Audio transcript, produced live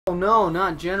Oh no,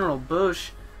 not General Boosh.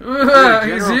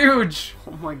 He's huge.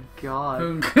 Oh my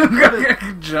god.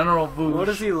 General Boosh. What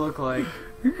does he look like?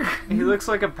 He looks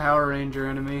like a Power Ranger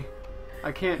enemy.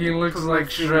 I can't. He looks like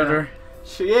Shredder.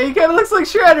 Yeah, he kind of looks like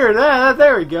Shredder.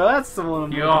 There we go. That's the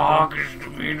one. Your hawkish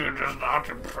demeanor does not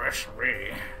impress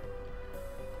me.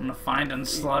 I'm gonna find and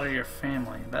slaughter your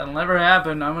family. That'll never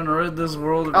happen. I'm gonna rid this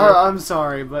world of. Oh, I'm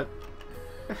sorry, but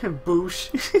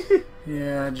Boosh.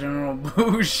 Yeah, General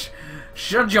Boosh.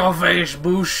 Shut your face,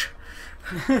 Boosh.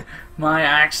 My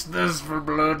axe thirsts for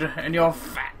blood, and your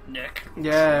fat neck.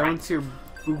 Yeah, I went to your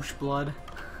Boosh blood.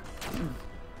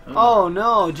 Oh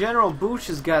no, General Boosh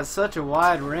has got such a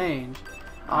wide range.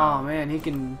 Oh man, he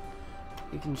can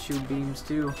shoot beams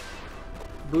too.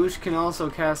 Boosh can also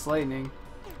cast lightning.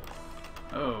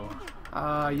 Oh.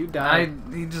 You died.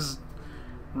 He just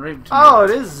raped me. Oh,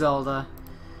 it is Zelda.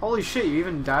 Holy shit, you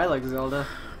even die like Zelda.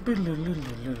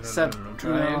 Except,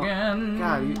 try again.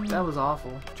 God, that was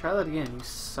awful. Try that again, you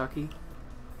sucky.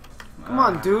 Come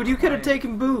on, dude, you could have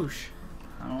taken Boosh.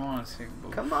 I don't want to take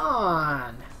Boosh. Come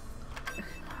on.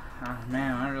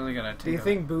 Man, I really gotta take. Do you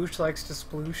think Boosh likes to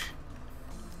sploosh?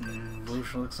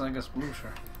 Boosh looks like a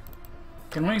sploosher.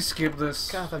 Can we skip this?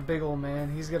 God, that big old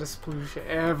man. He's got a sploosh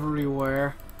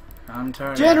everywhere. I'm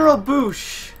tired. General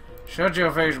Boosh. Shut your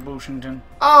face, Booshington.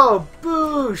 Oh,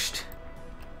 booshed.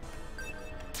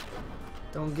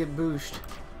 Don't get booshed.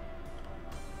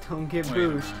 Don't get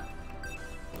booshed.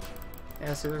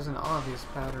 Yeah, so there's an obvious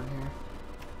pattern here.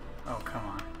 Oh, come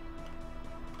on.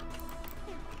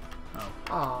 Oh.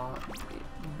 Aw,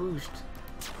 booshed.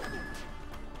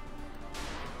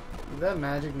 Did that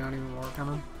magic not even work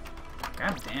on him?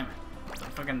 God damn it. The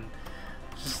fucking...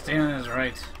 Just standing is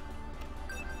right.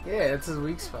 Yeah, it's his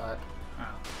weak spot.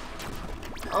 Oh.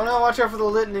 Oh no, watch out for the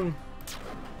lightning.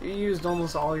 You used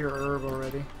almost all your herb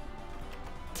already.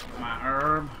 My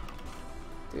herb?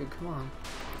 Dude, come on.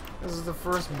 This is the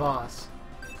first boss.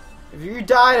 If you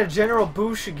die to General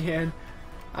Boosh again,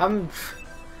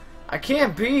 I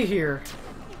can't be here.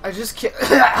 I just can't.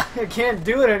 I can't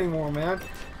do it anymore, man.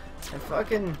 I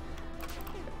fucking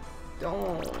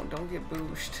don't get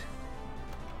booshed.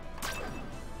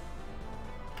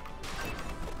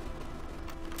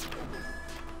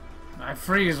 I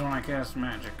freeze when I cast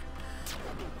magic,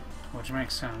 which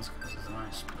makes sense because it's my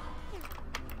spell.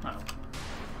 Oh,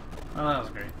 well, that was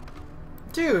great.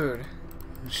 Dude,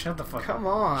 shut the fuck up. Come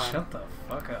on. Shut the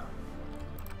fuck up.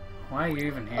 Why are you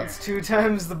even here? That's 2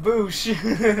 times the Boosh.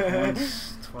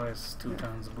 Once, twice, 2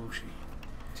 times the Booshy.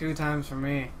 2 times for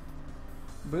me.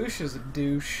 Boosh is a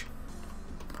douche.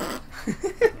 So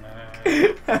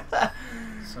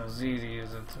ZD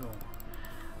is it too.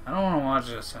 I don't want to watch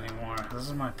this anymore. This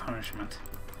is my punishment.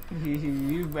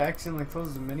 You accidentally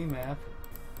closed the mini-map.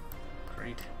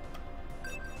 Great.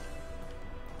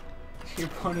 Your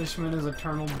punishment is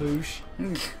eternal Boosh.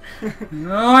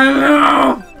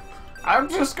 No! I'm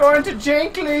just going to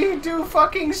jankily do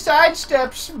fucking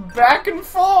sidesteps back and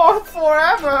forth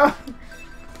forever.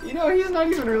 You know, he's not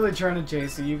even really trying to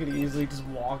chase you. You could easily just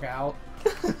walk out.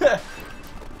 I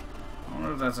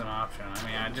wonder if that's an option. I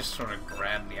mean, I just sort of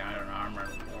grabbed the iron armor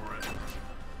and wore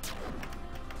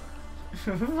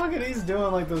it. Look at he's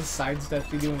doing like those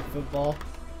sidesteps you do in football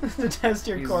to test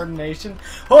your coordination.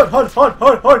 Hut.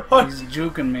 He's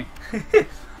juking me.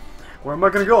 Where am I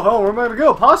gonna go? Oh, where am I gonna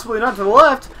go? Possibly not to the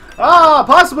left. Ah,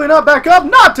 possibly not back up.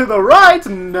 Not to the right.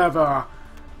 Never.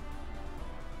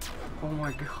 Oh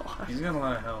my god. He's got a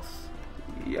lot of health.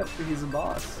 Yep, he's a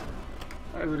boss.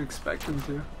 I would expect him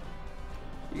to.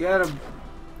 You gotta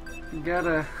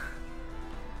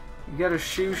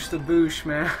shoosh the Boosh,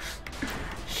 man.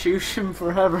 Shoosh him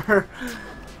forever.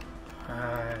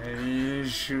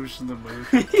 Shoosh the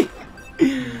Boosh.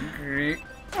 Great.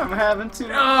 I'm having to.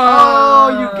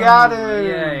 Oh, you got it.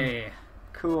 Yay.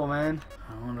 Cool, man.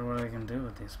 I wonder what I can do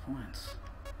with these points.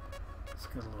 Let's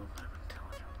get a little bit of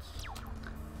intelligence.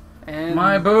 And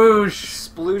my Boosh!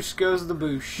 Sploosh goes the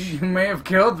Boosh. You may have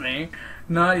killed me.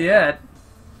 Not yet.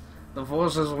 The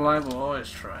forces of light will always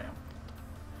triumph.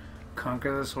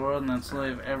 Conquer this world and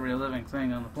enslave every living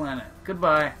thing on the planet.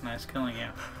 Goodbye. Nice killing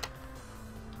you.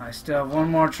 I still have one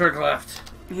more trick left.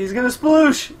 He's gonna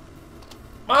sploosh!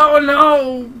 Oh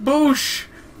no! Boosh!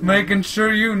 Making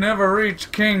sure you never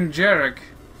reach King Jarek.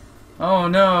 Oh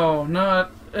no,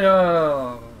 not...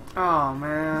 Oh. Oh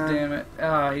man. Damn it.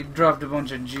 Ah, he dropped a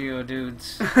bunch of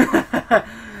Geodudes.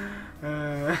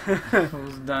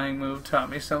 His dying move taught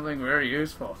me something very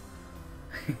useful.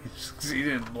 He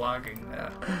succeeded in blocking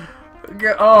that.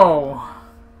 Oh!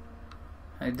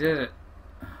 I did it.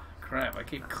 Crap, I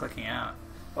keep clicking out.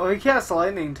 Oh, he casts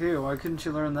lightning too. Why couldn't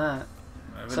you learn that?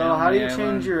 So how do you Evidently,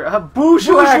 change your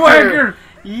Bushwhacker? Bushwhacker!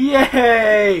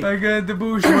 Yay! I got the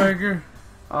Bushwhacker.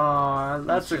 Aw,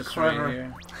 that's a It's just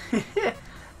clever right here.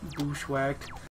 bushwhacked.